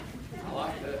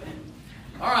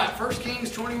1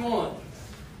 Kings 21.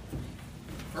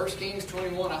 1 Kings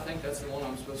 21, I think that's the one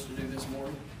I'm supposed to do this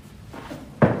morning.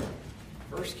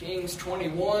 1 Kings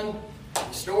 21,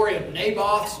 the story of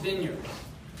Naboth's vineyard.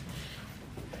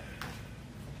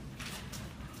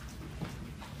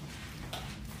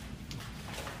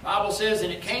 The Bible says,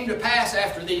 "And it came to pass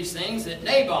after these things that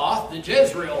Naboth the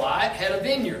Jezreelite had a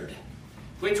vineyard,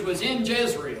 which was in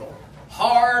Jezreel,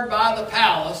 hard by the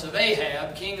palace of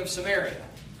Ahab, king of Samaria.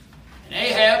 And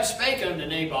Ahab spake unto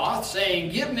Naboth,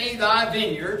 saying, Give me thy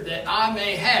vineyard, that I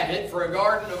may have it for a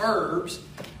garden of herbs,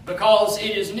 because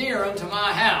it is near unto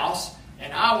my house,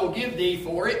 and I will give thee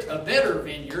for it a better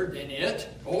vineyard than it,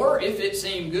 or if it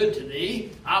seem good to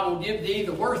thee, I will give thee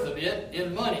the worth of it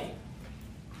in money.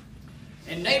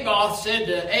 And Naboth said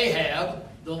to Ahab,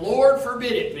 The Lord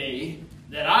forbid it me,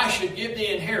 that I should give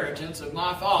the inheritance of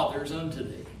my fathers unto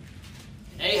thee.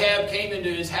 And Ahab came into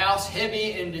his house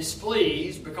heavy and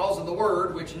displeased, because of the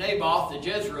word which Naboth the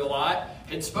Jezreelite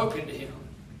had spoken to him.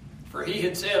 For he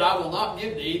had said, I will not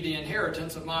give thee the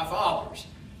inheritance of my fathers.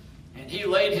 And he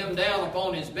laid him down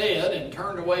upon his bed, and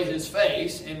turned away his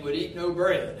face, and would eat no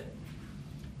bread.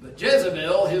 But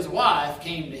Jezebel his wife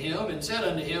came to him, and said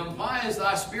unto him, Why is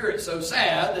thy spirit so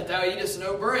sad, that thou eatest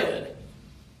no bread?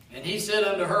 And he said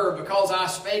unto her, Because I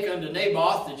spake unto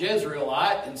Naboth the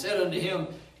Jezreelite, and said unto him,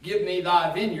 Give me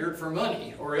thy vineyard for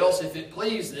money, or else if it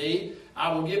please thee,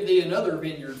 I will give thee another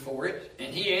vineyard for it.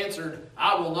 And he answered,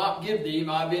 I will not give thee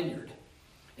my vineyard.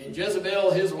 And Jezebel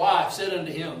his wife said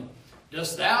unto him,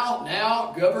 Dost thou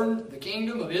now govern the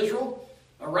kingdom of Israel?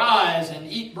 Arise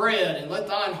and eat bread, and let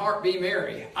thine heart be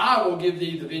merry. I will give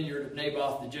thee the vineyard of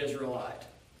Naboth the Jezreelite.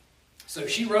 So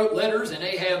she wrote letters in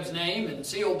Ahab's name, and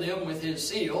sealed them with his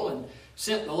seal, and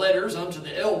sent the letters unto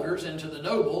the elders and to the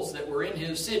nobles that were in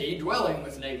his city, dwelling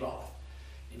with Naboth.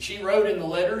 And she wrote in the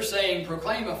letters, saying,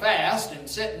 Proclaim a fast, and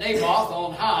set Naboth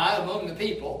on high among the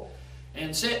people,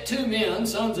 and set 2 men,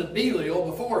 sons of Belial,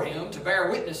 before him, to bear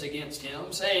witness against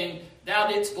him, saying, Thou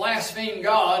didst blaspheme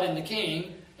God and the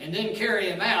king, and then carry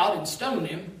him out and stone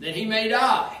him, that he may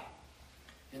die.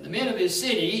 And the men of his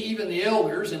city, even the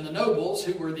elders and the nobles,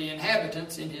 who were the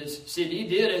inhabitants in his city,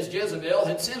 did as Jezebel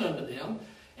had sent unto them,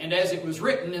 and as it was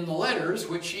written in the letters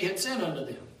which she had sent unto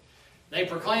them. They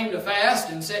proclaimed a fast,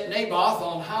 and set Naboth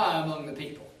on high among the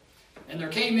people. And there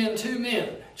came in 2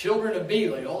 men, children of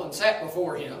Belial, and sat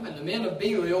before him, and the men of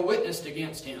Belial witnessed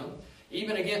against him,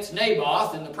 even against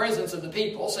Naboth, in the presence of the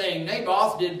people, saying,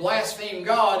 Naboth did blaspheme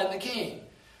God and the king.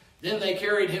 Then they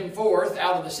carried him forth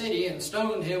out of the city, and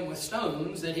stoned him with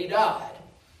stones, that he died.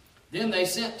 Then they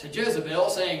sent to Jezebel,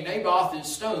 saying, Naboth is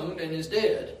stoned and is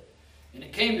dead. And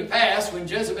it came to pass, when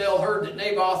Jezebel heard that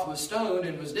Naboth was stoned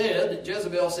and was dead, that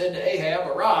Jezebel said to Ahab,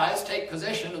 Arise, take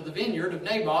possession of the vineyard of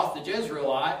Naboth the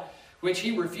Jezreelite, which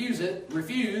he refused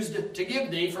to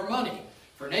give thee for money.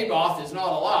 For Naboth is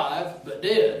not alive, but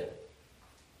dead.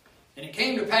 And it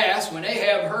came to pass, when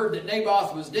Ahab heard that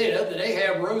Naboth was dead, that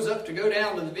Ahab rose up to go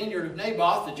down to the vineyard of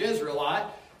Naboth the Jezreelite,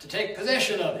 to take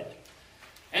possession of it.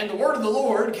 And the word of the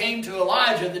Lord came to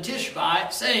Elijah the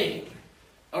Tishbite, saying,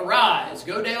 Arise,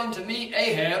 go down to meet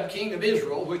Ahab, king of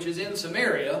Israel, which is in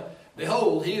Samaria.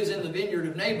 Behold, he is in the vineyard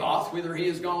of Naboth, whither he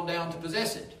is gone down to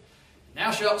possess it. And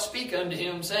thou shalt speak unto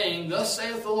him, saying, Thus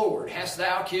saith the Lord, Hast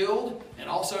thou killed, and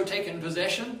also taken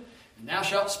possession? And thou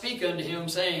shalt speak unto him,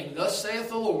 saying, Thus saith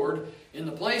the Lord, In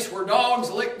the place where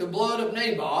dogs lick the blood of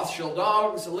Naboth, shall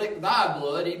dogs lick thy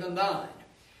blood, even thine.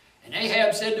 And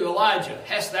Ahab said to Elijah,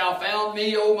 Hast thou found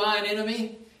me, O mine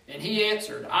enemy? And he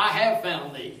answered, I have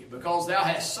found thee, because thou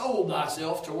hast sold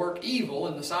thyself to work evil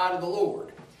in the sight of the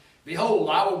Lord. Behold,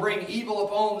 I will bring evil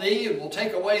upon thee, and will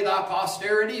take away thy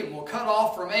posterity, and will cut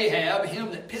off from Ahab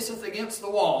him that pisseth against the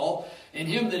wall, and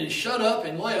him that is shut up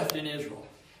and left in Israel.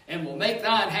 And will make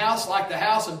thine house like the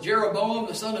house of Jeroboam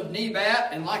the son of Nebat,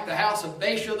 and like the house of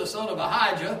Baasha the son of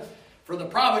Ahijah, for the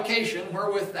provocation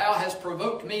wherewith thou hast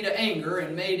provoked me to anger,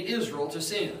 and made Israel to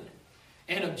sin.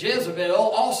 And of Jezebel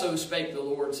also spake the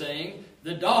Lord, saying,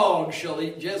 The dogs shall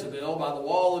eat Jezebel by the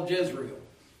wall of Jezreel.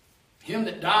 Him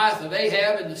that dieth of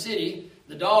Ahab in the city,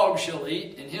 the dogs shall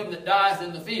eat, and him that dieth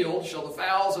in the field shall the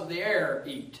fowls of the air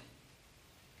eat.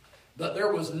 But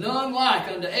there was none like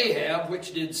unto Ahab,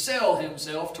 which did sell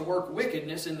himself to work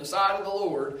wickedness in the sight of the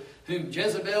Lord, whom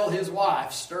Jezebel his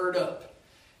wife stirred up.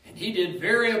 And he did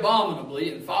very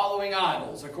abominably in following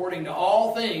idols, according to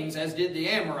all things as did the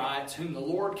Amorites, whom the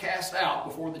Lord cast out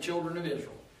before the children of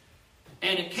Israel.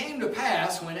 And it came to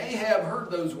pass, when Ahab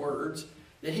heard those words,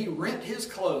 that he rent his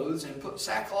clothes, and put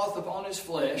sackcloth upon his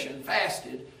flesh, and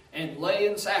fasted, and lay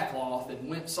in sackcloth, and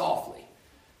went softly.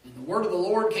 And the word of the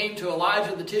Lord came to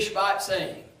Elijah the Tishbite,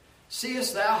 saying,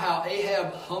 Seest thou how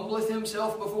Ahab humbleth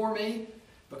himself before me?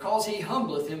 Because he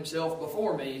humbleth himself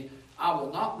before me, I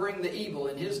will not bring the evil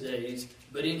in his days,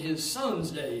 but in his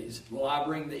son's days will I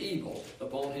bring the evil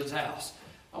upon his house.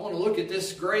 I want to look at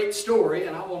this great story,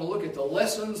 and I want to look at the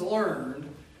lessons learned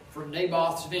from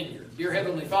Naboth's vineyard. Dear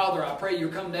Heavenly Father, I pray you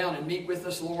come down and meet with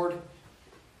us, Lord.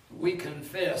 We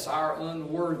confess our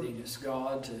unworthiness,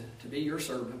 God, to be your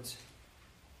servants.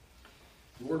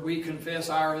 Lord, we confess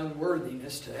our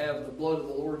unworthiness to have the blood of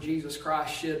the Lord Jesus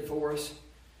Christ shed for us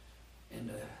and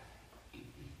to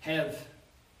have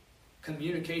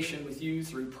communication with you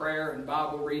through prayer and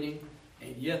Bible reading.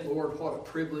 And yet, Lord, what a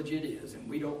privilege it is, and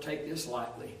we don't take this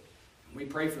lightly. We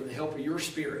pray for the help of your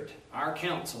Spirit, our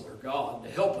counselor, God, to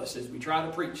help us as we try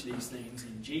to preach these things.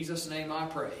 In Jesus' name I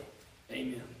pray.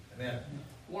 Amen. Amen.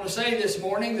 I want to say this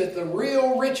morning that the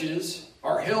real riches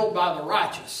are held by the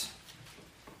righteous,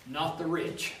 not the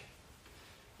rich.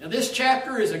 Now, this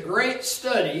chapter is a great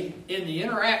study in the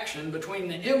interaction between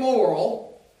the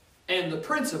immoral and the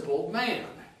principled man.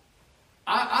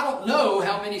 I don't know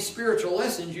how many spiritual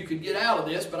lessons you could get out of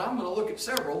this, but I'm going to look at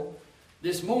several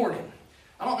this morning.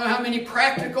 I don't know how many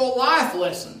practical life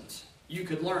lessons you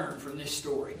could learn from this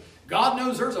story. God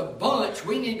knows there's a bunch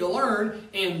we need to learn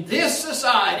in this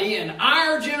society, in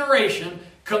our generation,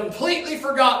 completely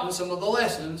forgotten some of the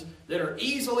lessons that are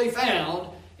easily found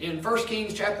in 1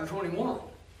 Kings chapter 21.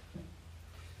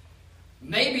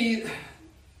 Maybe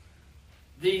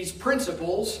these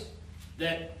principles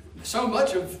that so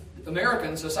much of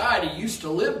American society used to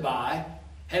live by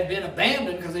have been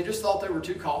abandoned because they just thought they were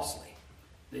too costly.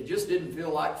 They just didn't feel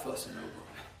like fussing over them.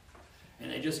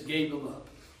 And they just gave them up.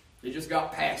 They just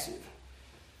got passive.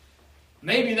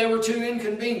 Maybe they were too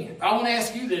inconvenient. I want to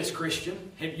ask you this,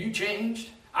 Christian. Have you changed?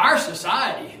 Our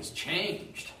society has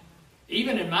changed.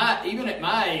 Even at my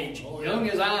age, young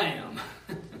as I am,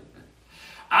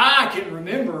 I can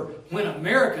remember when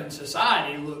American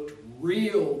society looked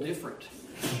real different.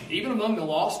 Even among the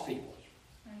lost people.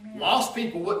 Amen. Lost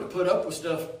people wouldn't have put up with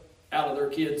stuff out of their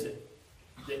kids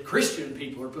that Christian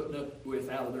people are putting up with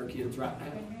out of their kids right now.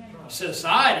 Amen.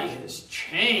 Society has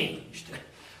changed.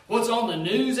 What's on the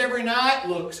news every night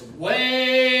looks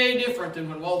way different than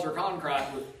when Walter Cronkite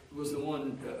was the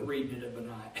one reading it every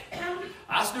night.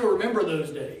 I still remember those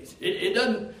days. It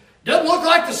doesn't look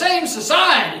like the same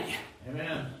society.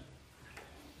 Amen.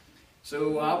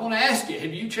 So I want to ask you,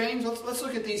 have you changed? Let's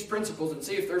look at these principles and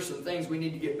see if there's some things we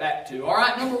need to get back to. All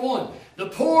right, number one, the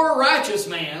poor righteous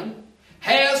man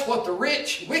has what the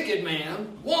rich wicked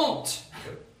man wants.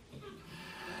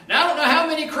 Now, I don't know how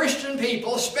many Christian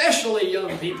people, especially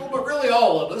young people, but really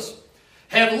all of us,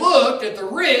 have looked at the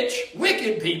rich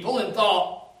wicked people and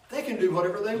thought, they can do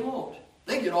whatever they want.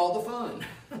 They get all the fun.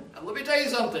 Let me tell you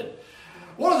something.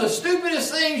 One of the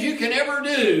stupidest things you can ever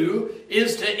do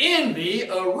is to envy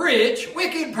a rich,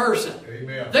 wicked person.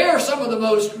 Amen. They are some of the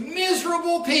most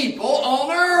miserable people on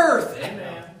earth.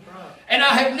 Amen. And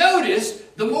I have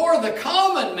noticed the more the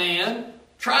common man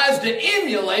tries to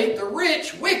emulate the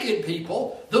rich, wicked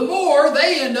people, the more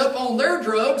they end up on their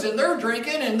drugs and their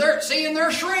drinking and they're seeing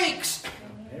their shrinks.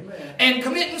 Amen. And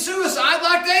committing suicide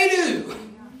like they do.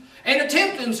 And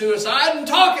attempting suicide and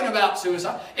talking about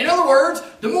suicide. In other words,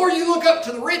 the more you look up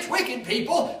to the rich, wicked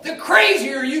people, the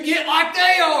crazier you get like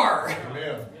they are.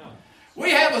 Amen.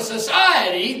 We have a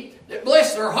society that,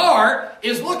 bless their heart,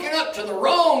 is looking up to the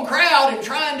wrong crowd and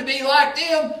trying to be like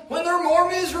them when they're more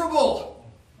miserable.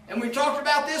 And we've talked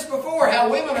about this before,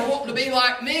 how women are wanting to be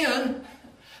like men.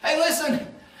 Hey, listen.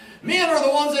 Men are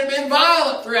the ones that have been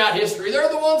violent throughout history. They're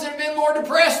the ones that have been more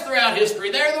depressed throughout history.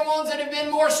 They're the ones that have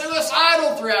been more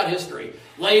suicidal throughout history.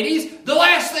 Ladies, the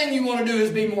last thing you want to do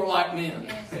is be more like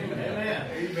men. Amen.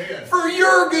 Amen. For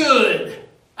your good.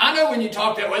 I know when you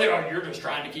talk that way, they're like, you're just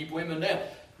trying to keep women down.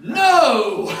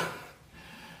 No!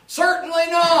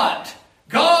 Certainly not.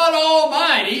 God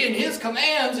Almighty in His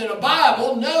commands in a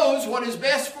Bible knows what is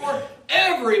best for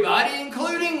everybody,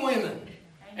 including women.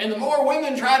 And the more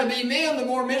women try to be men, the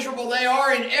more miserable they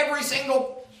are in every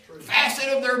single facet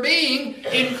of their being,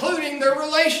 including their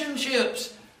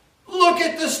relationships. Look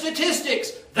at the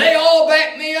statistics. They all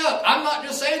back me up. I'm not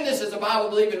just saying this as a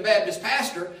Bible-believing Baptist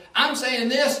pastor. I'm saying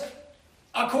this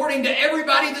according to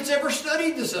everybody that's ever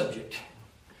studied the subject.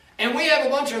 And we have a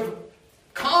bunch of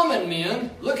common men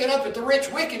looking up at the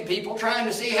rich wicked people trying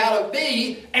to see how to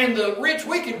be, and the rich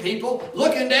wicked people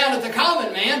looking down at the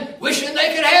common man wishing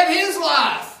they could have his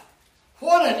life.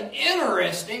 What an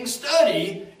interesting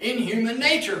study in human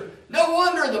nature. No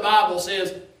wonder the Bible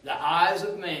says the eyes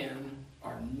of man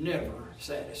are never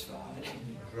satisfied.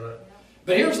 Right.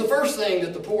 But here's the first thing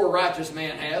that the poor righteous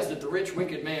man has that the rich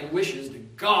wicked man wishes to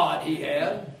God he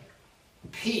had.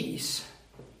 peace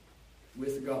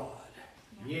with God.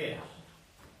 Yes.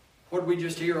 What did we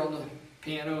just hear on the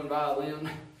piano and violin?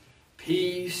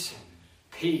 Peace,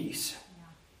 peace,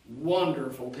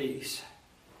 wonderful peace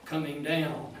coming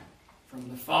down from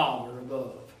the Father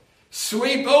above.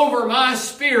 Sweep over my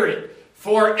spirit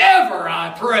forever,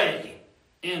 I pray,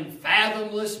 in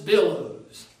fathomless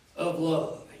billows of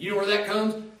love. You know where that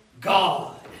comes?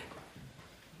 God.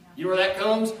 You know where that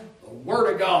comes? The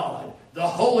Word of God. The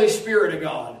Holy Spirit of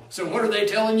God. So what are they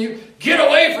telling you? Get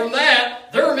away from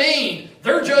that. They're mean.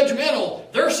 They're judgmental.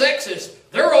 They're sexist.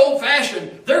 They're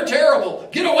old-fashioned. They're terrible.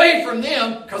 Get away from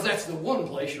them, because that's the one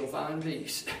place you'll find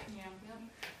peace.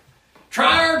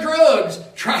 Try our drugs.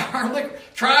 Try our liquor.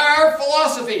 Try our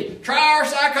philosophy. Try our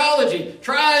psychology.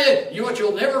 Try it. You know what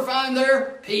you'll never find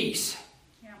there? Peace.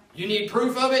 You need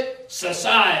proof of it?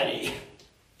 Society.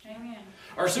 Amen.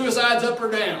 Are suicides up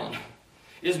or down?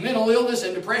 Is mental illness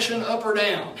and depression up or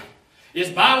down? Is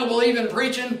Bible-believing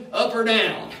preaching up or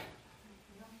down?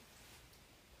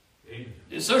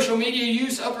 Is social media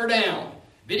use up or down?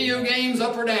 Video games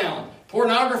up or down?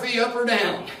 Pornography up or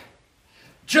down?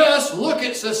 Just look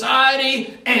at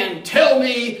society and tell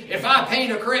me if I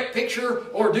paint a correct picture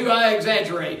or do I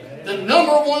exaggerate. The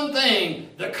number one thing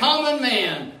the common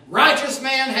man, righteous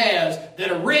man has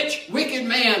that a rich, wicked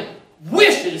man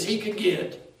wishes he could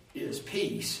get is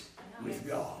peace with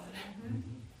God.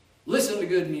 Listen to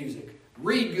good music.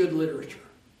 Read good literature.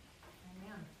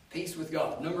 Peace with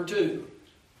God. Number 2,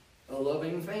 a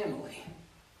loving family.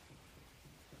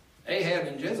 Ahab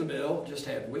and Jezebel just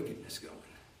have wickedness going.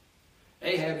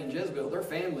 Ahab and Jezebel, their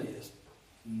family is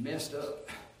messed up.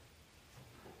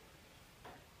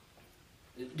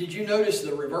 Did you notice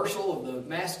the reversal of the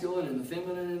masculine and the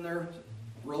feminine in their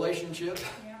relationship?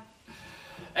 Yeah.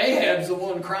 Ahab's the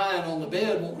one crying on the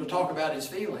bed wanting to talk about his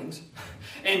feelings.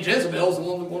 And Jezebel's the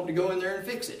one that wanted to go in there and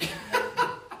fix it.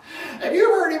 Have you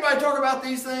ever heard anybody talk about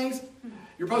these things?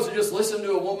 You're supposed to just listen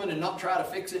to a woman and not try to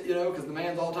fix it, because the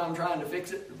man's all the time trying to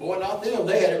fix it. Boy, not them.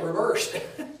 They had it reversed.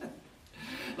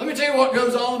 Let me tell you what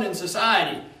goes on in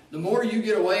society. The more you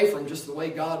get away from just the way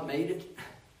God made it,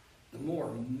 the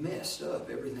more messed up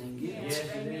everything gets.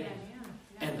 Yes, it is.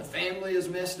 And the family is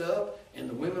messed up, and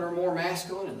the women are more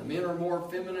masculine, and the men are more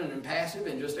feminine and passive,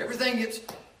 and just everything gets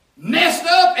messed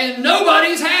up, and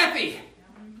nobody's happy.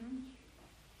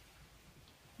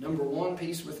 Number 1,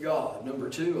 peace with God. Number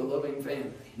 2, a loving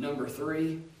family. Number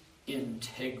 3,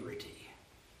 integrity.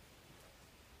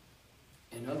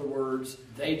 In other words,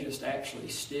 they just actually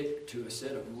stick to a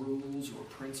set of rules or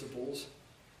principles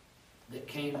that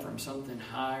came from something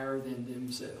higher than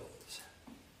themselves.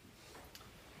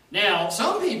 Now,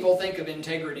 some people think of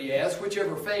integrity as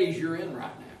whichever phase you're in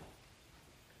right now.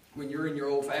 When you're in your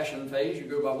old-fashioned phase, you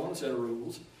go by one set of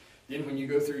rules. Then when you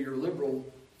go through your liberal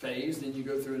phase, then you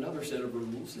go through another set of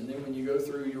rules. And then when you go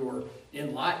through your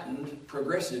enlightened,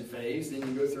 progressive phase, then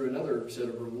you go through another set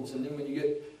of rules. And then when you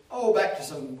get back to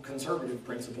some conservative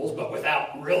principles, but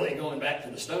without really going back to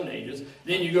the Stone Ages,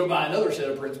 then you go by another set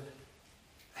of principles.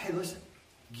 Hey, listen,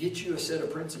 get you a set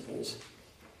of principles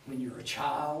when you're a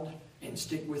child and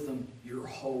stick with them your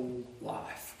whole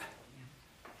life.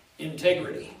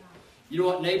 Integrity. You know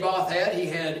what Naboth had? He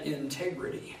had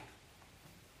integrity.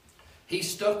 He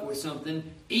stuck with something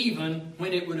even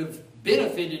when it would have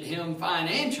benefited him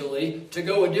financially to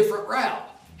go a different route.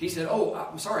 He said,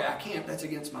 I'm sorry, I can't. That's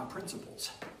against my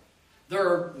principles. There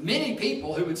are many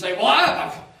people who would say, well,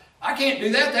 I can't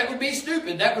do that. That would be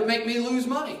stupid. That would make me lose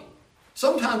money.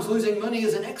 Sometimes losing money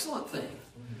is an excellent thing.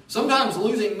 Sometimes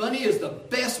losing money is the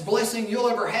best blessing you'll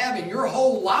ever have in your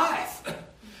whole life.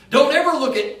 Don't ever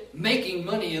look at making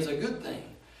money as a good thing.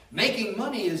 Making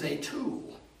money is a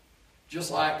tool.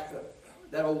 Just like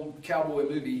that old cowboy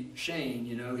movie, Shane,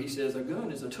 he says a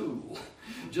gun is a tool.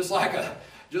 Just like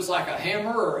a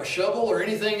hammer or a shovel or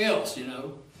anything else,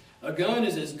 A gun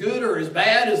is as good or as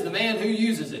bad as the man who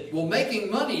uses it. Well,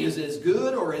 making money is as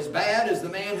good or as bad as the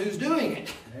man who's doing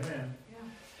it. Amen.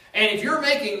 And if you're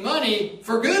making money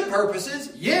for good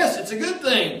purposes, yes, it's a good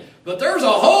thing. But there's a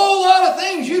whole lot of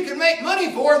things you can make money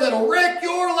for that'll wreck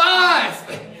your life.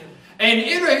 And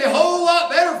it'd be a whole lot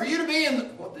better for you to be in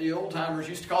what the old timers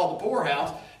used to call the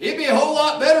poorhouse. It'd be a whole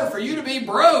lot better for you to be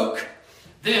broke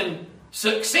than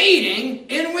succeeding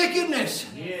in wickedness.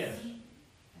 Yes.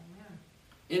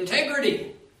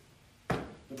 Integrity.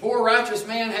 The poor righteous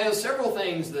man has several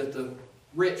things that the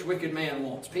rich wicked man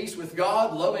wants. Peace with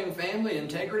God, loving family,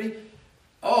 integrity.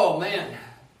 Oh man,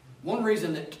 one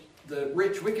reason that the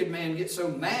rich wicked man gets so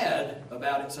mad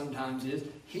about it sometimes is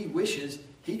he wishes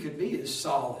he could be as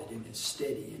solid and as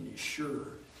steady and as sure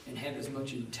and have as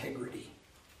much integrity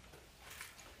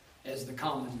as the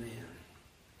common man.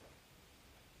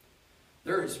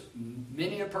 There is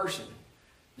many a person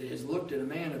that has looked at a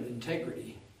man of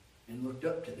integrity and looked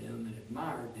up to them and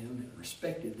admired them and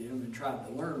respected them and tried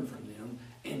to learn from them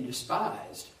and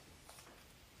despised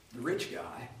the rich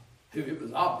guy who it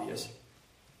was obvious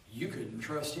you couldn't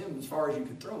trust him as far as you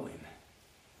could throw him.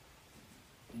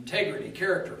 Integrity,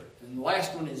 character. And the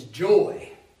last one is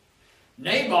joy.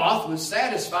 Naboth was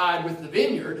satisfied with the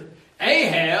vineyard.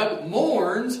 Ahab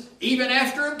mourns even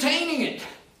after obtaining it.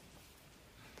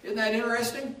 Isn't that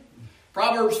interesting?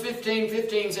 Proverbs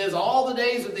 15:15 says, all the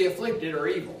days of the afflicted are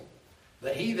evil,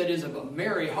 but he that is of a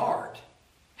merry heart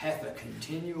hath a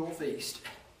continual feast.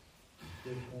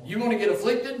 You want to get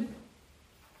afflicted?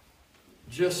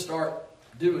 Just start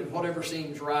doing whatever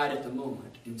seems right at the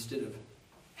moment instead of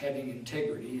having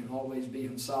integrity and always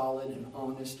being solid and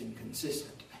honest and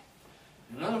consistent.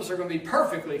 And none of us are going to be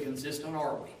perfectly consistent,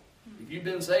 are we? If you've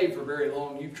been saved for very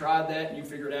long, you've tried that and you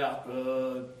figured out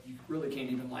you really can't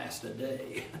even last a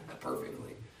day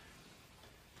perfectly.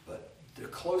 But the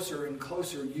closer and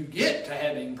closer you get to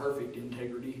having perfect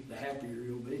integrity, the happier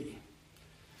you'll be.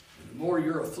 And the more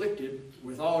you're afflicted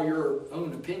with all your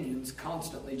own opinions,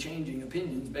 constantly changing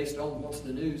opinions based on what's on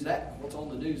the news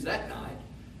that night,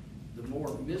 the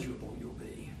more miserable you'll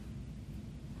be.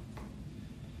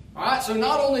 All right, so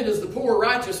not only does the poor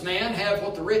righteous man have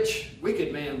what the rich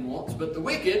wicked man wants, but the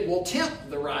wicked will tempt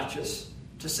the righteous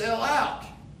to sell out.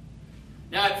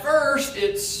 Now at first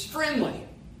it's friendly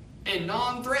and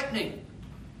non-threatening.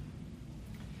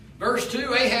 Verse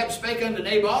 2, Ahab spake unto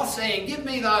Naboth, saying, give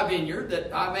me thy vineyard,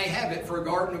 that I may have it for a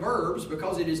garden of herbs,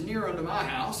 because it is near unto my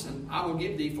house, and I will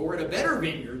give thee for it a better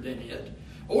vineyard than it.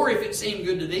 Or if it seem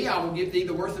good to thee, I will give thee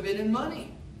the worth of it in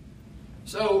money.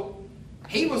 So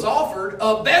he was offered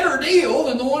a better deal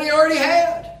than the one he already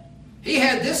had. He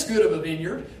had this good of a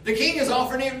vineyard. The king is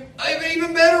offering him an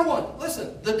even better one.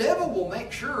 Listen, the devil will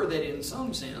make sure that in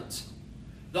some sense,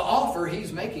 the offer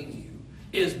he's making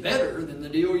you is better than the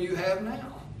deal you have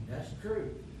now. That's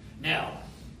true. Now,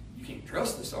 you can't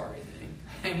trust the sorry thing.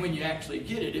 And when you actually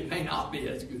get it, it may not be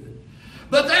as good.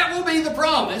 But that will be the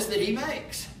promise that he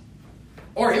makes.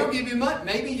 Or he'll give you money.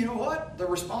 Maybe, you know what? The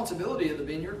responsibility of the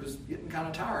vineyard was getting kind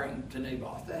of tiring to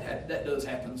Naboth. That does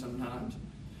happen sometimes.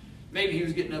 Maybe he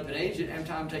was getting up in age, didn't have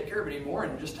time to take care of it anymore,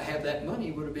 and just to have that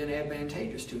money would have been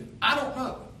advantageous to him. I don't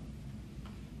know.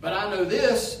 But I know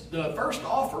this, the first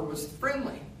offer was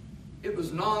friendly. It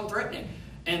was non-threatening.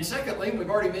 And secondly, we've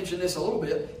already mentioned this a little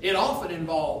bit, it often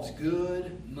involves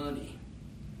good money.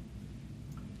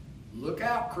 Look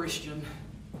out, Christian.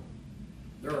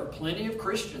 There are plenty of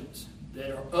Christians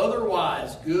that are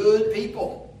otherwise good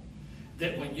people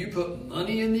that when you put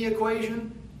money in the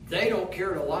equation, they don't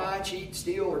care to lie, cheat,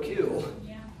 steal, or kill.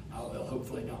 Yeah. Oh, well,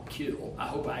 hopefully not kill. I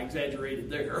hope I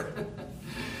exaggerated there.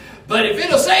 But if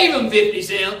it'll save them 50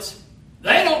 cents,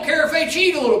 they don't care if they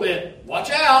cheat a little bit.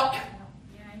 Watch out.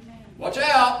 Yeah, amen. Watch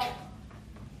out.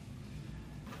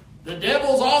 The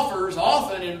devil's offers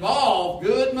often involve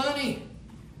good money.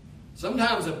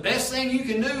 Sometimes the best thing you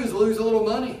can do is lose a little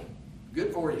money.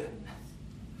 Good for you.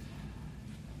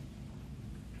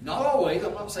 Not always.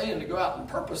 I'm not saying to go out and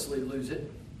purposely lose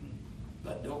it.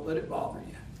 But don't let it bother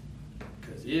you.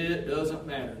 Because it doesn't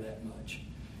matter that much.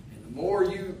 And the more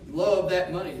you love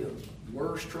that money, the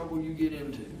worse trouble you get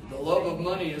into. The love of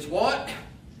money is what?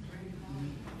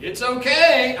 It's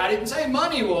okay. I didn't say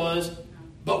money was.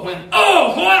 But when, oh,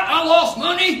 what? I lost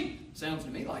money? Sounds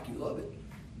to me like you love it.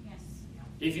 Yes.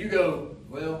 If you go,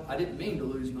 well, I didn't mean to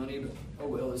lose money, but oh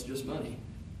well, it's just money.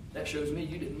 That shows me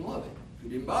you didn't love it. It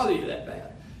didn't bother you that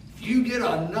bad. If you get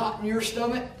a knot in your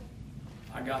stomach,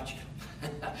 I got you.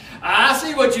 I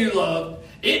see what you love.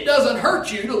 It doesn't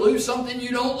hurt you to lose something you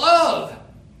don't love.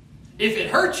 If it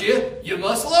hurts you, you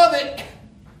must love it.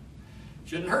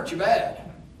 Shouldn't hurt you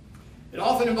bad. It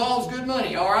often involves good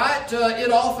money, all right?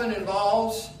 It often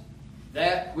involves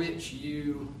that which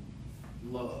you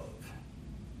love.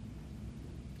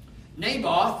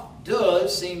 Naboth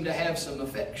does seem to have some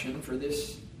affection for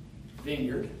this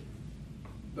vineyard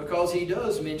because he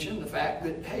does mention the fact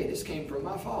that, hey, this came from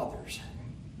my fathers.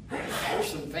 There's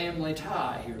some family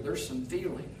tie here. There's some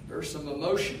feeling. There's some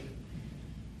emotion.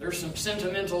 There's some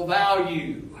sentimental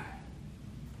value.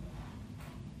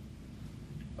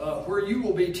 Where you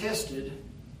will be tested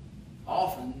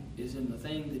often is in the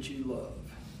thing that you love.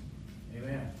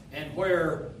 Amen. And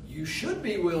where you should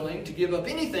be willing to give up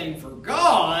anything for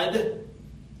God,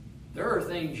 there are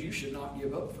things you should not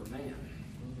give up for man.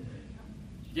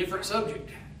 Different subject.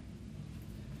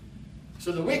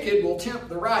 So the wicked will tempt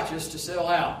the righteous to sell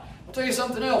out. I'll tell you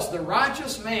something else. The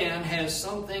righteous man has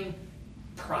something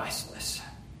priceless.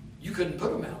 You couldn't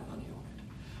put amount of money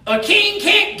on it. A king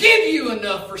can't give you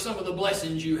enough for some of the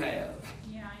blessings you have.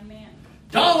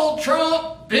 Donald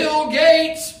Trump, Bill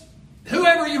Gates,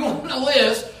 whoever you want to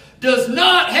list, does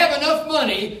not have enough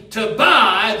money to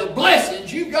buy the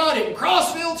blessings you've got in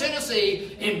Crossville,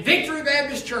 Tennessee, in Victory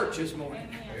Baptist Church this morning.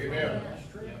 Amen.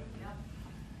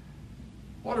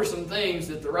 What are some things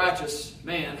that the righteous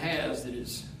man has that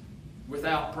is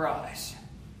without price?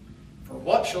 For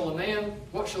what shall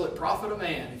it profit a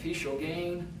man if he shall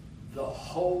gain the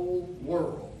whole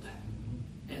world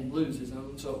and lose his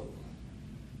own soul?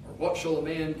 Or what shall a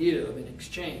man give in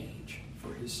exchange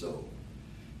for his soul?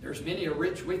 There's many a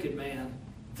rich, wicked man,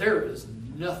 there is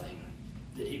nothing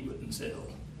that he wouldn't sell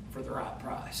for the right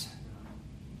price.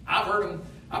 I've heard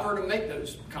him make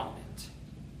those comments.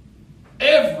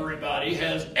 Everybody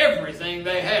has everything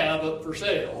they have up for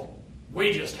sale.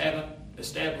 We just haven't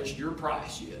established your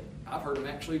price yet. I've heard him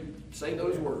actually say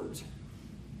those words.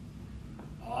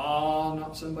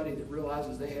 Not somebody that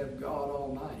realizes they have God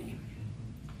Almighty.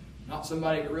 Not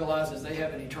somebody that realizes they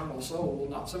have an eternal soul.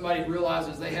 Not somebody that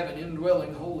realizes they have an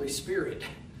indwelling Holy Spirit.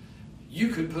 You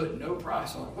could put no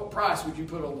price on it. What price would you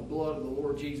put on the blood of the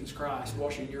Lord Jesus Christ,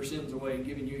 washing your sins away and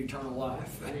giving you eternal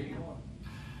life?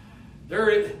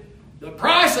 The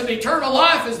price of eternal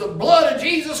life is the blood of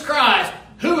Jesus Christ.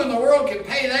 Who in the world can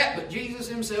pay that but Jesus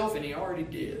himself? And he already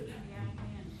did.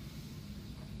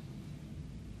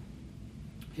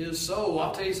 His soul,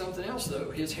 I'll tell you something else though,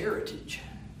 his heritage.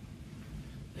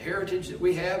 The heritage that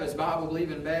we have as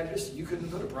Bible-believing Baptists, you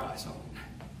couldn't put a price on.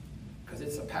 Because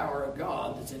it's the power of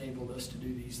God that's enabled us to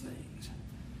do these things.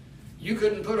 You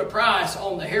couldn't put a price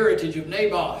on the heritage of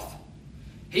Naboth.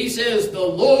 He says, "The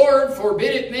Lord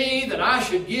forbid it me that I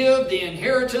should give the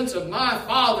inheritance of my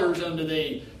fathers unto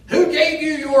thee." Who gave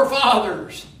you your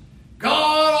fathers?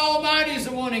 God Almighty is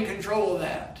the one in control of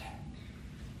that.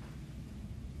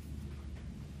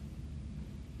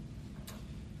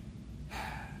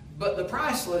 But the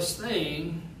priceless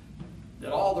thing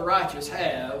that all the righteous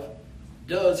have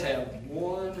does have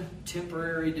one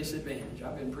temporary disadvantage.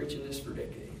 I've been preaching this for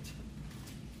decades.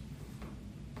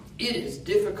 It is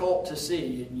difficult to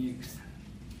see in youth.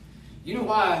 You know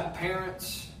why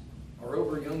parents are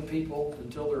over young people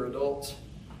until they're adults?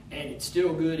 And it's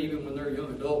still good even when they're young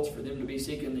adults for them to be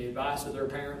seeking the advice of their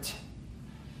parents?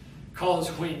 Because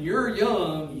when you're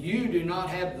young, you do not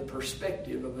have the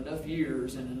perspective of enough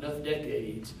years and enough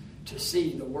decades to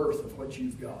see the worth of what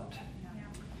you've got.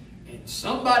 And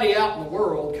somebody out in the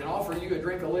world can offer you a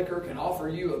drink of liquor, can offer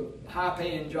you a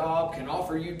high-paying job, can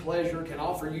offer you pleasure, can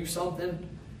offer you something,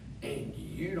 and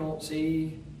you don't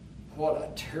see what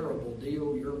a terrible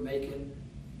deal you're making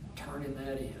turning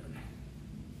that in.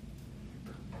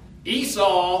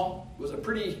 Esau was a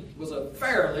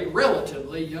fairly,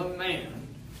 relatively young man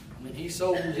when he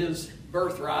sold his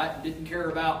birthright and didn't care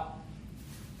about,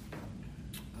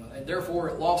 and therefore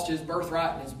it lost his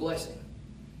birthright and his blessing.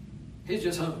 He's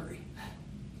just hungry.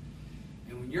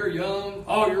 And when you're young,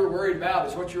 all you're worried about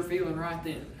is what you're feeling right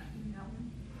then.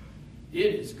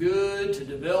 It is good to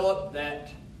develop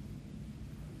that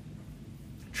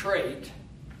trait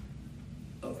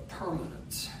of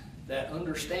permanence, that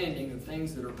understanding of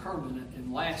things that are permanent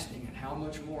and lasting and how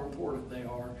much more important they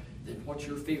are than what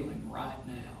you're feeling right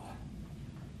now.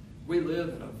 We live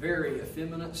in a very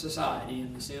effeminate society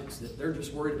in the sense that they're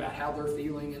just worried about how they're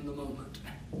feeling in the moment.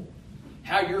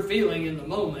 How you're feeling in the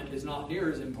moment is not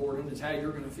near as important as how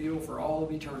you're going to feel for all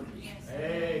of eternity.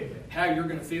 Amen. How you're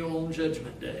going to feel on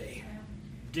Judgment Day.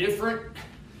 Different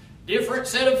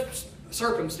set of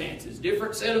circumstances,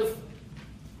 different set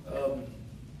of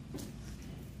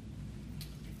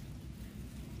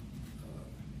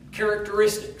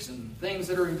characteristics and things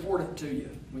that are important to you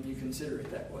when you consider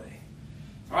it that way.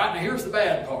 All right, now here's the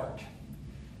bad part.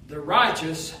 The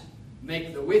righteous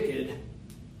make the wicked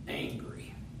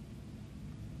angry.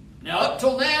 Now, up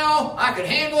till now, I could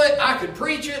handle it, I could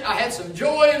preach it, I had some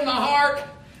joy in my heart.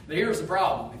 But here's the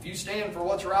problem. If you stand for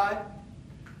what's right,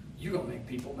 you're going to make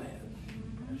people mad.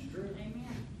 That's true. Amen.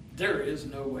 There is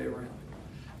no way around it.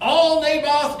 All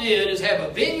Naboth did is have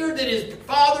a vineyard that his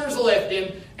fathers left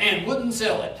him and wouldn't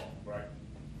sell it. Right.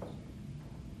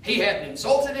 He hadn't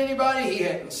insulted anybody. He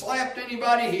hadn't slapped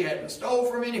anybody. He hadn't stole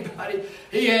from anybody.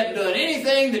 He hadn't done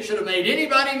anything that should have made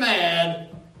anybody mad.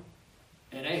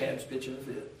 And Ahab's pitching a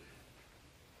fit.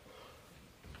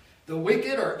 The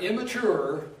wicked are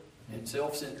immature and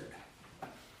self-centered.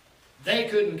 They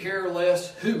couldn't care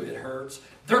less who it hurts.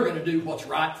 They're going to do what's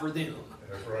right for them.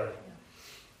 That's right.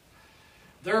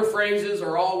 Their phrases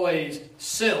are always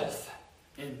self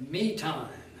and me time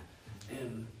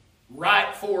and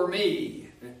right for me.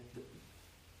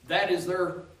 That is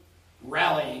their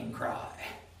rallying cry.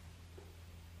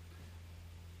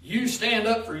 You stand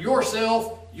up for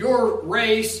yourself, your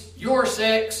race, your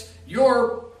sex,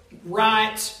 your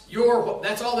rights,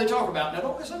 that's all they talk about. Now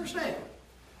don't misunderstand.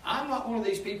 I'm not one of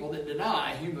these people that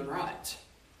deny human rights.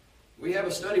 We have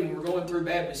a study when we're going through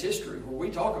Baptist history where we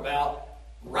talk about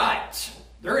rights.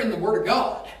 They're in the Word of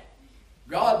God.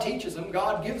 God teaches them,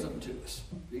 God gives them to us.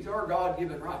 These are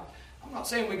God-given rights. I'm not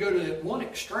saying we go to one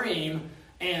extreme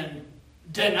and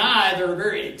deny their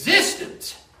very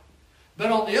existence.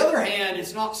 But on the other hand,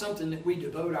 it's not something that we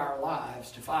devote our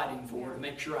lives to fighting for, to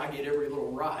make sure I get every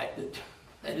little right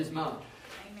that is mine.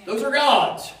 Amen. Those are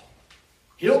God's.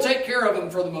 He'll take care of them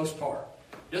for the most part.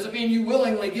 Doesn't mean you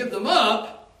willingly give them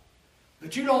up,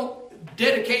 but you don't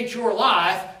dedicate your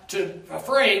life to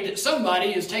afraid that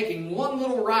somebody is taking one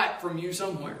little right from you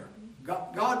somewhere.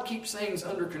 God keeps things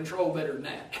under control better than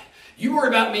that. You worry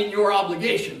about meeting your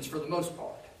obligations for the most part.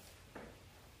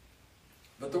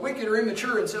 But the wicked are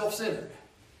immature and self-centered.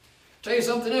 Tell you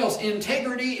something else.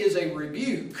 Integrity is a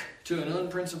rebuke to an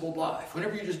unprincipled life.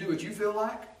 Whenever you just do what you feel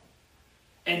like,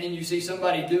 and then you see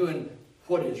somebody doing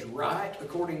what is right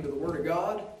according to the Word of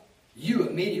God, you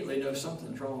immediately know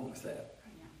something's wrong with that.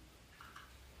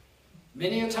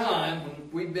 Many a time when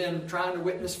we've been trying to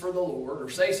witness for the Lord, or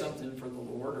say something for the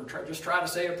Lord, or just try to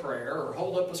say a prayer, or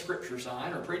hold up a scripture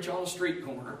sign, or preach on a street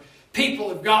corner, people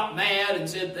have got mad and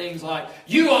said things like,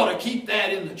 you ought to keep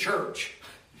that in the church.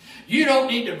 You don't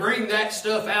need to bring that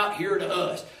stuff out here to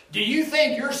us. Do you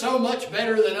think you're so much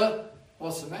better than us?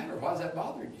 What's the matter? Why is that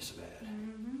bothering you so bad?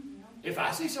 If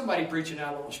I see somebody preaching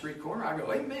out on the street corner, I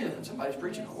go, amen. Somebody's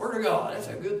preaching the Word of God. That's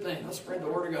a good thing. Let's spread the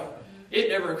Word of God. It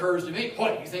never occurs to me,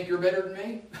 what, you think you're better than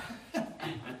me?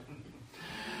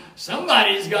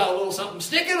 Somebody's got a little something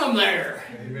sticking them there.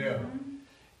 Amen.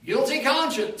 Guilty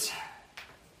conscience.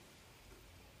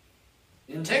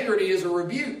 Integrity is a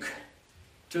rebuke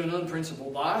to an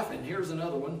unprincipled life. And here's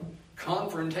another one.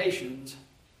 Confrontations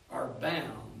are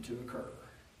bound to occur.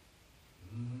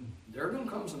 There are going to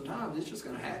come some times it's just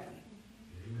going to happen.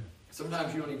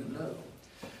 Sometimes you don't even know.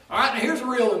 All right, now here's a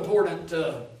real important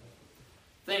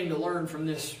thing to learn from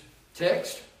this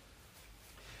text.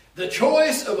 The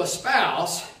choice of a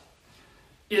spouse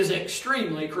is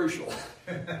extremely crucial.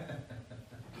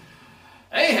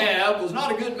 Ahab was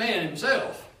not a good man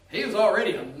himself. He was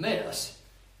already a mess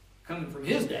coming from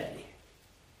his daddy.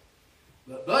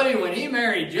 But buddy, when he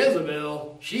married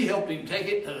Jezebel, she helped him take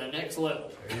it to the next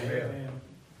level. Amen.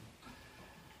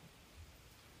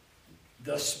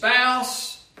 The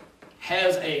spouse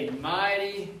has a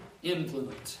mighty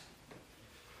influence.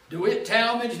 DeWitt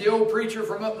Talmage, the old preacher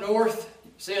from up north,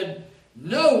 said,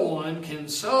 no one can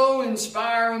so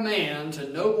inspire a man to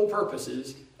noble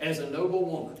purposes as a noble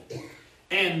woman.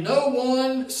 And no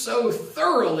one so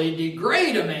thoroughly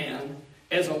degrade a man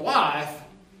as a wife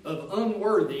of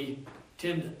unworthy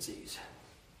tendencies.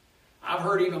 I've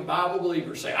heard even Bible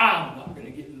believers say, I'm not going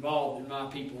to get involved in my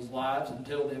people's lives and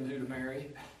tell them who to marry.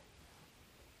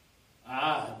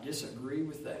 I disagree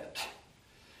with that.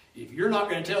 If you're not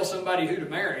going to tell somebody who to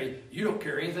marry, you don't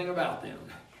care anything about them.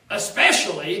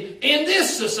 Especially in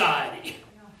this society.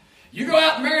 You go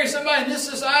out and marry somebody in this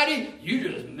society, you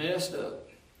just messed up.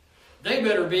 They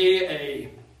better be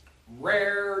a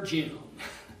rare gem.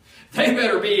 They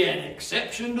better be an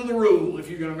exception to the rule if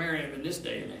you're going to marry them in this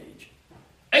day and age.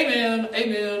 Amen,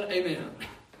 amen, amen.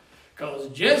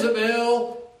 Because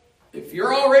Jezebel, if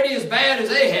you're already as bad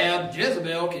as Ahab,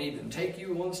 Jezebel can even take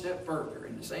you one step further.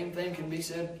 And the same thing can be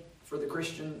said for the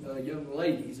Christian young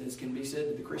ladies as can be said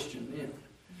to the Christian men.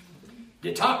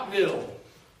 De Tocqueville,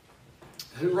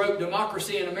 who wrote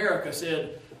Democracy in America,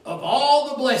 said, of all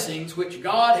the blessings which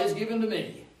God has given to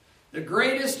me, the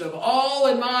greatest of all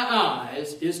in my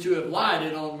eyes is to have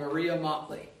lighted on Maria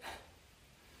Motley.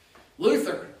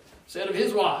 Luther said of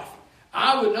his wife,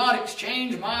 I would not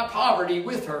exchange my poverty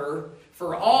with her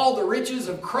for all the riches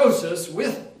of Croesus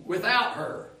without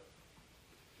her.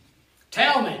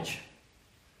 Talmage,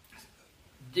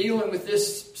 dealing with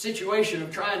this situation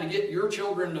of trying to get your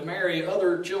children to marry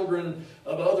other children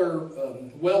of other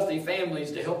wealthy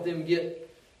families to help them get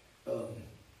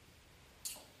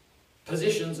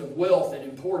positions of wealth and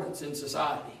importance in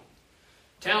society.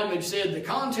 Talmage said, the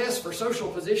contest for social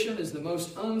position is the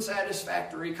most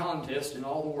unsatisfactory contest in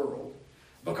all the world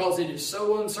because it is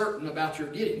so uncertain about your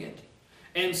getting it,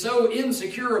 and so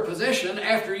insecure a possession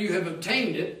after you have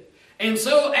obtained it, and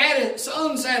so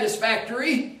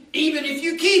unsatisfactory even if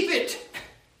you keep it.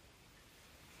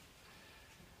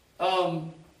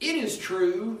 It is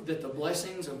true that the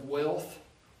blessings of wealth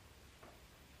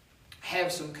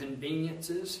have some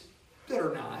conveniences that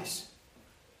are nice.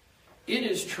 It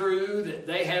is true that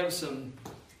they have some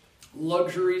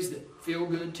luxuries that feel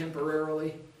good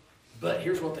temporarily, but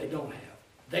here's what they don't have.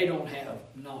 They don't have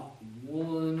not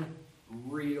one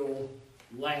real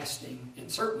lasting and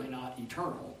certainly not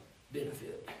eternal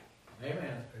benefit.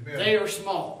 Amen. They are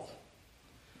small.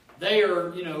 They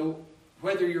are,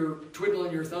 whether you're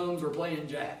twiddling your thumbs or playing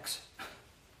jacks.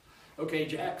 Okay,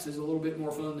 jacks is a little bit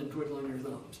more fun than twiddling your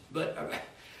thumbs. But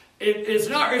it's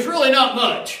really not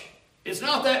much. It's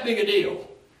not that big a deal.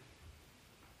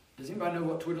 Does anybody know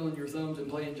what twiddling your thumbs and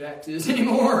playing jacks is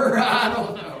anymore? I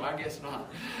don't know. I guess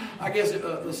not. I guess,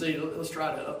 let's see. Let's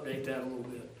try to update that a little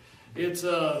bit. It's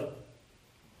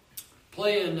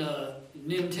playing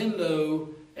Nintendo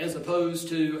as opposed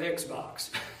to Xbox.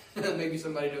 Maybe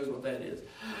somebody knows what that is.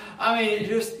 I mean,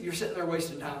 you're sitting there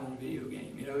wasting time on a video game.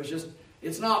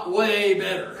 It's not way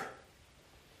better.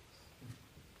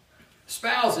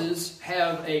 Spouses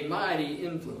have a mighty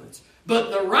influence.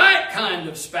 But the right kind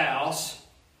of spouse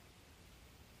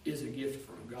is a gift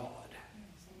from God.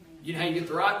 You know how you get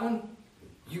the right one?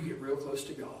 You get real close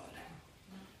to God.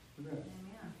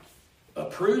 A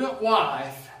prudent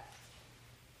wife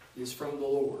is from the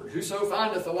Lord. Whoso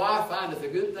findeth a wife findeth a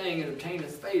good thing and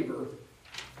obtaineth favor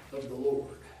of the Lord.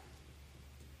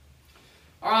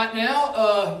 All right,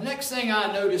 now, next thing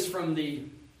I notice from the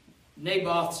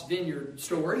Naboth's vineyard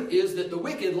story is that the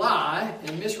wicked lie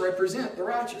and misrepresent the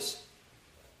righteous.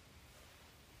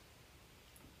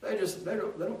 They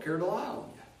don't care to lie on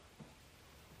you.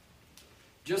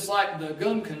 Just like the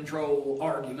gun control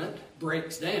argument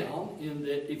breaks down in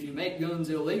that if you make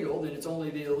guns illegal, then it's only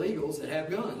the illegals that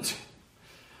have guns.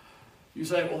 You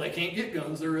say, well, they can't get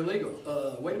guns, they're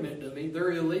illegal. Wait a minute, dummy,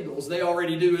 they're illegals. They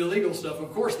already do illegal stuff.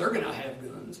 Of course they're going to have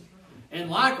guns. And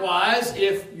likewise,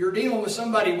 if you're dealing with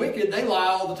somebody wicked, they lie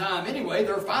all the time anyway.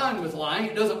 They're fine with lying.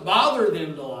 It doesn't bother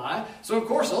them to lie. So of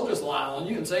course they'll just lie on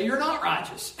you and say you're not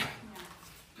righteous.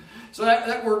 So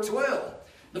that works well.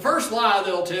 The first lie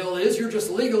they'll tell is you're just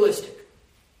legalistic.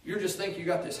 You just think you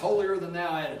got this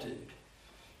holier-than-thou attitude.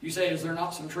 You say, is there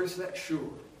not some truth to that? Sure.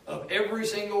 Of every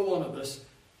single one of us,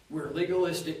 we're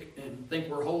legalistic and think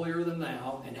we're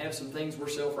holier-than-thou and have some things we're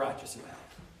self-righteous about.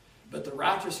 But the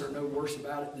righteous are no worse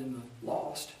about it than the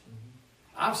lost.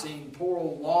 I've seen poor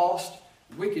old lost,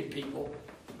 wicked people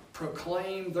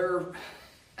proclaim their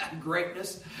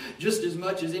greatness just as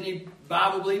much as any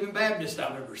Bible-believing Baptist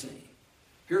I've ever seen.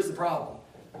 Here's the problem.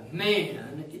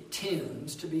 Man, it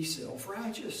tends to be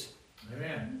self-righteous.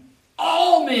 Amen.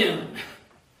 All men.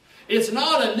 It's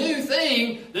not a new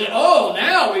thing that,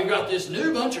 now we've got this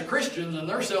new bunch of Christians and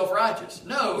they're self-righteous.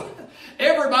 No.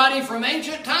 Everybody from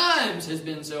ancient times has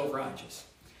been self-righteous.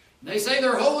 They say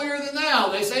they're holier than thou.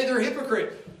 They say they're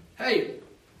hypocrite. Hey,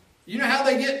 you know how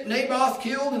they get Naboth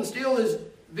killed and steal his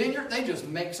vineyard? They just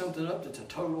make something up that's a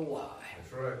total lie.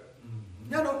 That's right.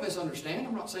 Now, don't misunderstand.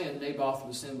 I'm not saying Naboth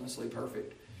was sinlessly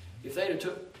perfect. If they'd have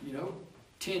took,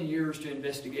 10 years to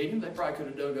investigate him, they probably could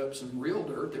have dug up some real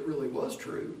dirt that really was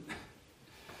true.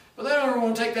 But they don't ever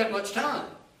want to take that much time.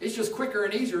 It's just quicker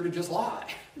and easier to just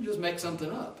lie and just make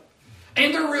something up.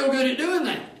 And they're real good at doing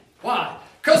that. Why?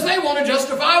 Because they want to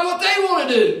justify what they want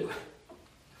to do.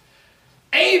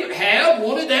 Ahab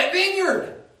wanted that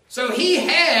vineyard. So he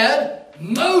had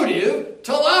motive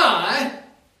to lie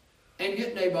and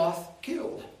get Naboth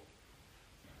killed.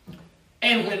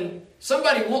 And when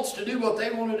somebody wants to do what they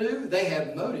want to do, they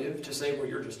have motive to say, well,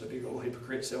 you're just a big old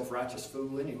hypocrite, self-righteous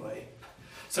fool anyway.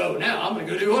 So now I'm going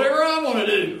to go do whatever I want to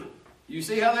do. You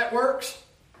see how that works?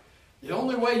 The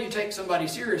only way you take somebody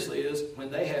seriously is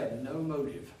when they have no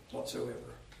motive whatsoever.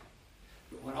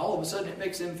 But when all of a sudden it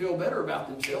makes them feel better about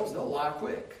themselves, they'll lie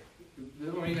quick.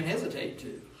 They don't even hesitate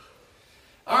to.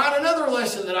 All right, another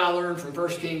lesson that I learned from 1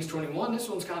 Kings 21. This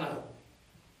one's kind of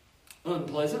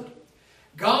unpleasant.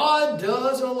 God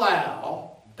does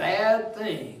allow bad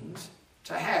things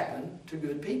to happen to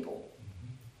good people.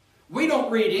 We don't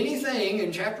read anything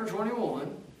in chapter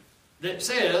 21 that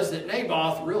says that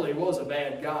Naboth really was a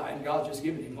bad guy and God's just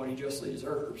giving him what he justly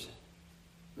deserves.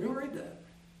 We don't read that.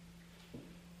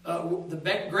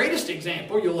 The greatest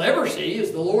example you'll ever see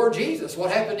is the Lord Jesus. What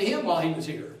happened to him while he was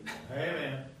here?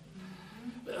 Amen.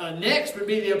 Next would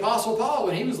be the Apostle Paul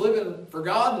when he was living for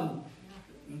God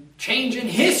and changing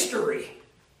history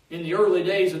in the early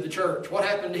days of the church. What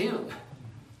happened to him?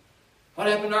 What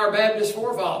happened to our Baptist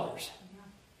forefathers?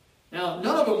 Now,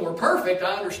 none of them were perfect,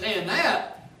 I understand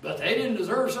that, but they didn't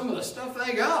deserve some of the stuff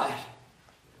they got.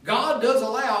 God does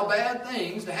allow bad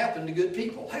things to happen to good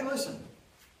people. Hey, listen,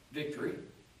 Victory,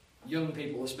 young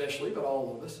people especially, but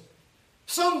all of us,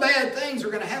 some bad things are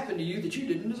going to happen to you that you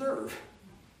didn't deserve.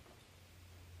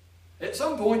 At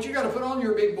some point, you got to put on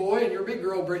your big boy and your big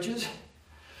girl britches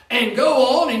and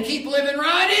go on and keep living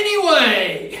right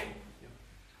anyway.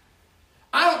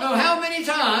 I don't know how many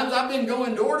times I've been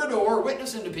going door to door,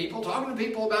 witnessing to people, talking to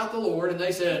people about the Lord, and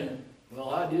they said, Well,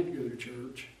 I did go to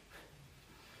church,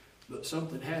 but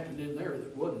something happened in there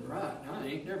that wasn't right, and I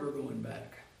ain't never going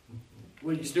back.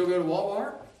 Will you still go to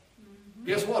Walmart?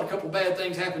 Guess what? A couple bad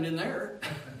things happened in there.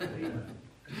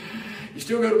 You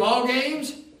still go to ball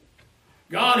games?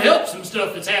 God help some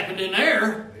stuff that's happened in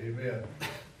there. Amen.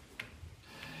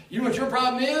 You know what your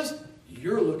problem is?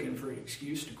 You're looking for an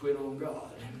excuse to quit on God.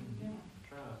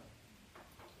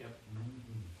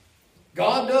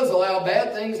 God does allow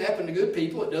bad things to happen to good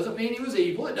people. It doesn't mean he was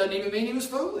evil. It doesn't even mean he was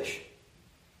foolish.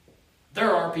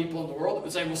 There are people in the world that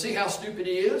would say, well, see how stupid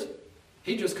he is?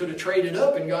 He just could have traded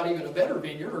up and got even a better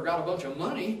vineyard or got a bunch of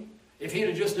money. If he'd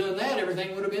have just done that,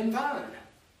 everything would have been fine.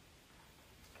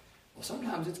 Well,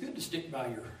 sometimes it's good to stick by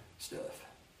your stuff,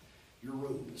 your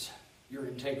rules, your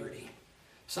integrity.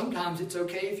 Sometimes it's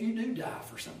okay if you do die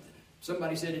for something.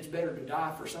 Somebody said it's better to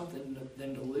die for something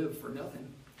than to live for nothing.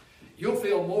 You'll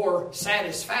feel more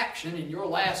satisfaction in your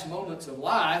last moments of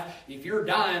life if you're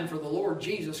dying for the Lord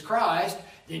Jesus Christ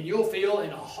than you'll feel in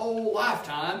a whole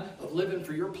lifetime of living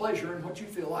for your pleasure and what you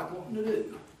feel like wanting to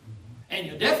do. And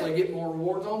you'll definitely get more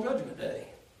rewards on Judgment Day.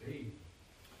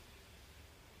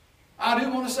 I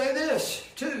do want to say this,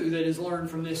 too, that is learned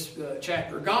from this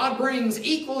chapter. God brings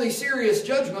equally serious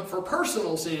judgment for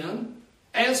personal sin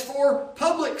as for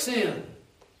public sin.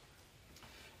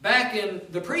 Back in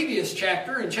the previous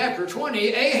chapter, in chapter 20,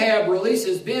 Ahab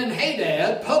releases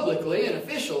Ben-Hadad publicly and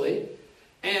officially,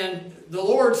 and the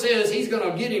Lord says he's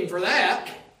going to get him for that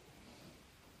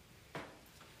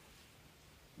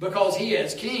because he,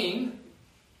 as king,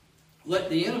 let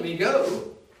the enemy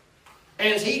go,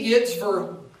 as he gets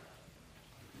for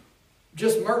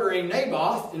just murdering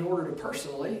Naboth in order to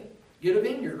personally get a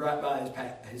vineyard right by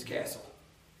his castle.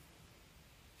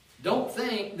 Don't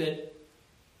think that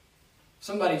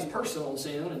somebody's personal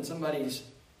sin and somebody's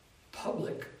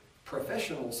public,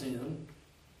 professional sin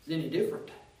is any different.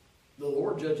 The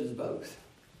Lord judges both.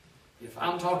 If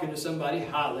I'm talking to somebody,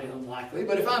 highly unlikely,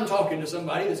 but if I'm talking to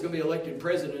somebody that's going to be elected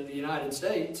president of the United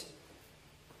States,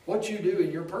 what you do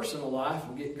in your personal life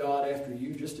will get God after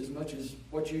you just as much as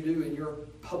what you do in your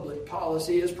public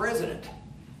policy as president.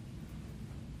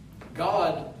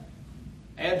 God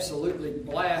absolutely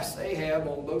blasts Ahab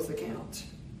on both accounts.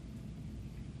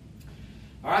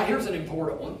 All right, here's an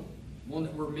important one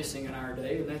that we're missing in our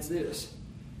day, and that's this.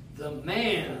 The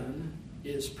man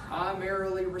is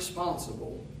primarily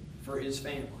responsible for his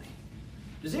family.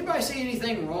 Does anybody see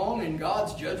anything wrong in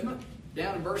God's judgment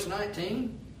down in verse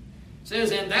 19? It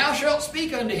says, and thou shalt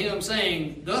speak unto him,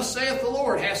 saying, thus saith the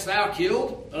Lord, hast thou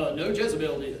killed? No,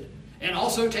 Jezebel did. And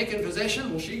also taken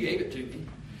possession? Well, she gave it to me.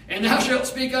 And thou shalt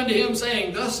speak unto him,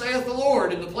 saying, thus saith the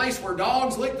Lord, in the place where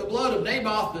dogs lick the blood of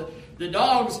Naboth, the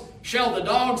dogs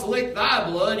lick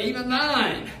thy blood, even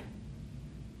thine.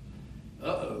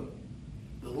 Uh-oh.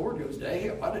 The Lord goes to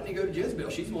Ahab. Why didn't he go to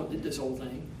Jezebel? She's the one that did this whole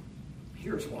thing.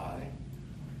 Here's why.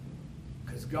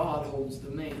 Because God holds the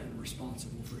man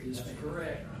responsible for his family. That's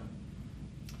correct.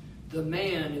 The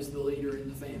man is the leader in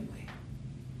the family.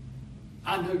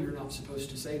 I know you're not supposed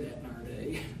to say that in our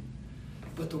day,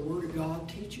 but the Word of God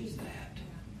teaches that.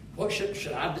 What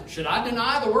should I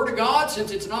deny the Word of God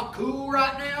since it's not cool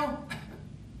right now?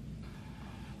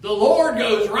 The Lord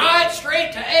goes right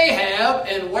straight to Ahab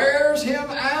and wears him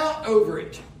out over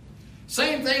it.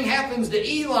 Same thing happens to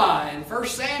Eli in 1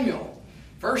 Samuel.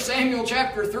 1 Samuel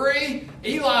chapter 3,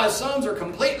 Eli's sons are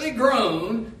completely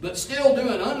grown, but still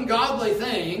doing ungodly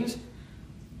things.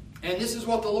 And this is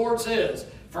what the Lord says.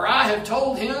 For I have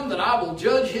told him that I will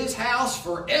judge his house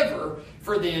forever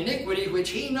for the iniquity which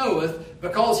he knoweth,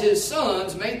 because his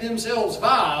sons made themselves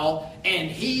vile,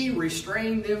 and he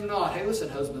restrained them not. Hey, listen,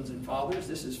 husbands and fathers,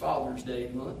 this is Father's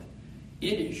Day month.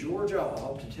 It is your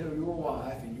job to tell your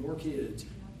wife and your kids,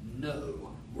 no,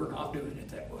 we're not doing it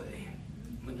that way,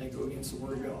 when they go against the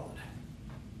Word of God.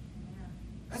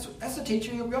 That's the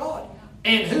teaching of God.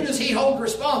 And who does he hold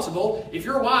responsible if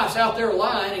your wife's out there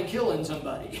lying and killing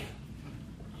somebody?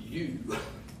 You.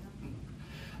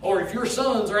 Or if your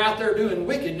sons are out there doing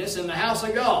wickedness in the house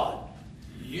of God?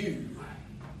 You.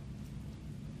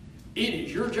 It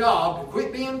is your job to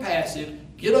quit being passive,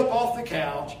 get up off the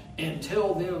couch, and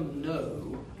tell them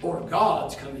no, or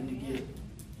God's coming to get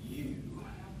you.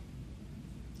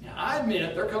 Now, I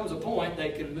admit there comes a point they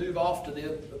can move off to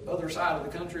the other side of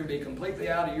the country and be completely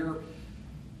out of your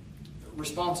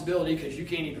responsibility because you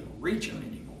can't even reach them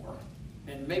anymore.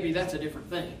 And maybe that's a different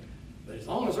thing. But as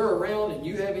long as they're around and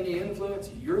you have any influence,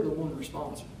 you're the one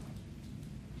responsible.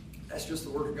 That's just the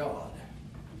Word of God.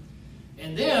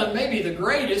 And then maybe the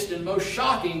greatest and most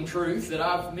shocking truth that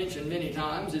I've mentioned many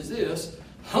times is this: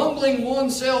 humbling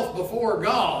oneself before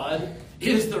God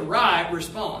is the right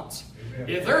response.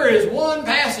 If there is one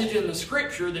passage in the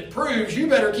Scripture that proves you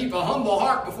better keep a humble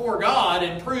heart before God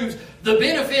and proves the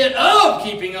benefit of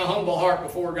keeping a humble heart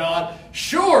before God,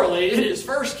 surely it is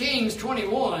 1 Kings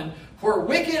 21, where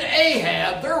wicked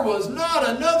Ahab, there was not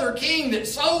another king that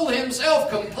sold himself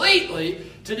completely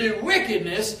to do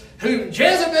wickedness, whom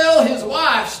Jezebel his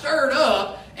wife stirred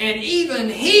up, and even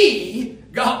he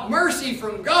got mercy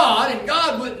from God, and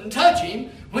God wouldn't touch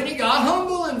him when he got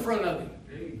humble in front of him.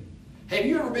 Have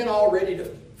you ever been all ready to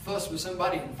fuss with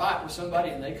somebody and fight with somebody,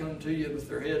 and they come to you with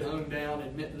their head hung down,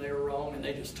 admitting they were wrong, and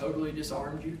they just totally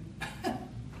disarmed you?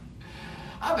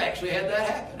 I've actually had that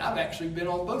happen. I've actually been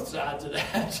on both sides of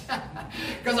that.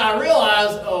 Because I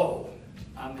realized,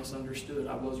 I misunderstood.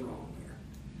 I was wrong there.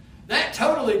 That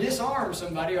totally disarms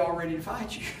somebody all ready to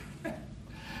fight you.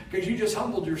 Because you just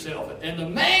humbled yourself. And the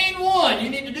main one you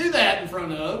need to do that in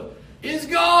front of is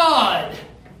God.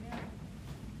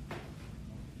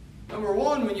 Number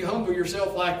one, when you humble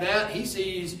yourself like that, He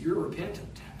sees you're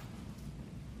repentant.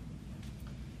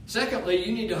 Secondly,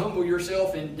 you need to humble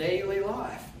yourself in daily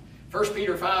life. 1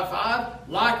 Peter 5:5,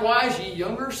 likewise, ye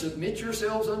younger, submit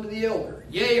yourselves unto the elder.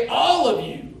 Yea, all of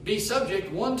you, be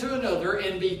subject one to another,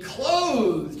 and be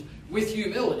clothed with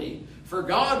humility. For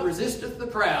God resisteth the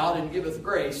proud, and giveth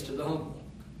grace to the humble.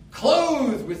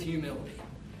 Clothed with humility.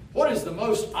 What is the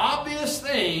most obvious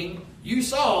thing you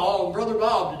saw on Brother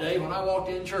Bob today when I walked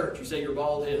in church? You say your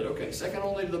bald head. Okay, second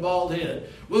only to the bald head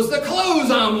was the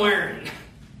clothes I'm wearing.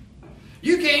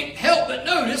 You can't help but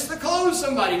notice the clothes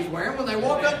somebody's wearing when they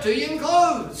walk up to you in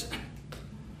clothes.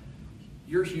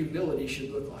 Your humility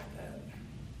should look like that.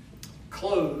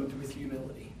 Clothed with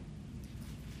humility.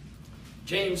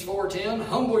 James 4:10,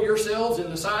 humble yourselves in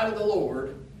the sight of the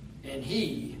Lord, and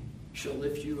He shall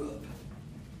lift you up.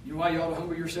 You know why you ought to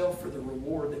humble yourself? For the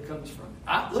reward that comes from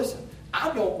it. Listen,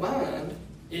 I don't mind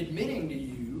admitting to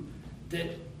you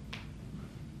that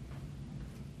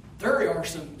there are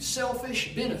some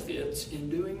selfish benefits in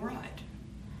doing right.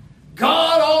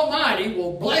 God Almighty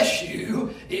will bless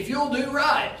you if you'll do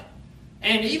right.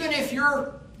 And even if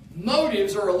your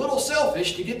motives are a little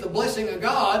selfish to get the blessing of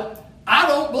God, I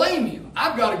don't blame you.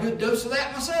 I've got a good dose of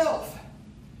that myself.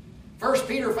 1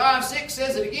 Peter 5:6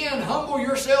 says it again, humble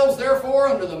yourselves therefore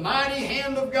under the mighty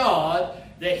hand of God,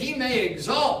 that He may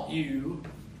exalt you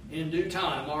in due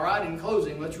time. All right, in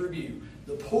closing, let's review.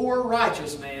 The poor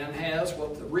righteous man has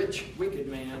what the rich wicked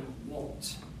man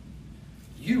wants.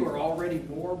 You are already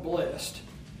more blessed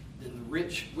than the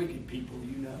rich wicked people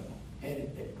you know.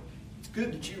 And it's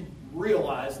good that you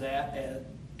realize that at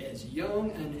as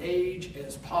young an age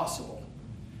as possible.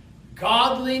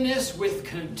 Godliness with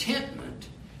contentment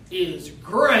is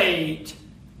great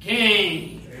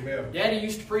gain. Amen. Daddy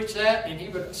used to preach that, and he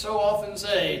would so often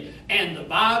say, and the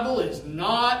Bible is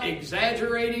not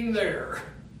exaggerating there.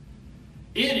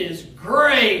 It is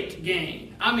great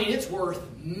gain. I mean, it's worth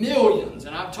millions.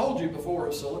 And I've told you before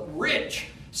of rich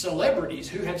celebrities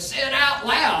who have said out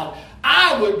loud,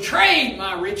 I would trade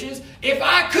my riches if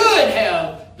I could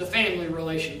have the family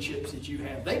relationships that you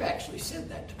have. They've actually said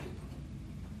that to people.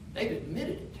 They've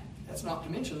admitted it. That's not to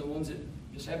mention the ones that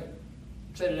just haven't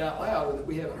said it out loud or that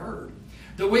we haven't heard.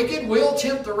 The wicked will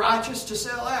tempt the righteous to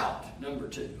sell out, number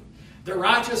 2. The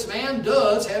righteous man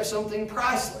does have something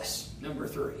priceless, number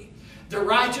 3. The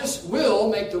righteous will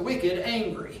make the wicked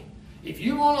angry. If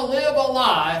you want to live a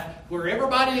life where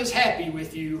everybody is happy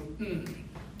with you,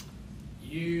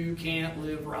 you can't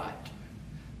live right.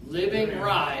 Living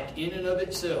right in and of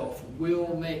itself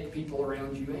will make people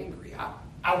around you angry.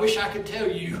 I wish I could tell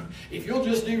you, if you'll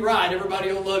just do right,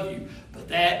 everybody will love you. But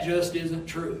that just isn't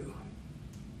true.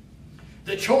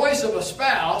 The choice of a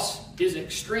spouse is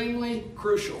extremely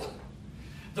crucial.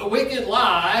 The wicked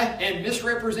lie and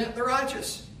misrepresent the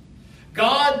righteous.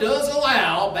 God does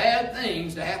allow bad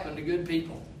things to happen to good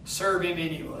people. Serve Him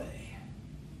anyway.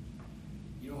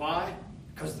 You know why?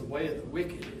 Because the way of the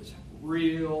wicked is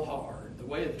real hard. The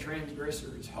way of the transgressor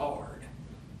is hard.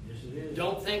 Yes, it is.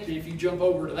 Don't think that if you jump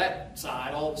over to that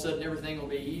side, all of a sudden everything will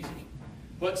be easy.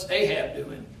 What's Ahab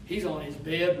doing? He's on his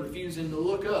bed refusing to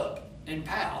look up and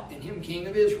pout, and him king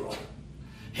of Israel.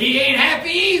 He ain't happy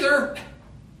either.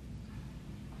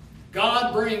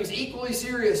 God brings equally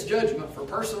serious judgment for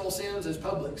personal sins as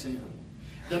public sin.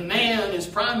 The man is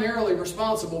primarily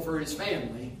responsible for his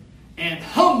family, and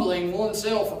humbling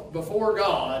oneself before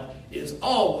God is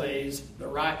always the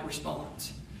right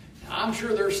response. Now, I'm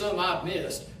sure there's some I've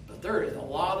missed, but there is a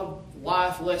lot of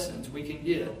life lessons we can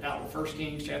get out of 1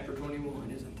 Kings chapter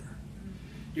 21, isn't there?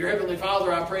 Dear Heavenly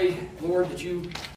Father, I pray, Lord, that you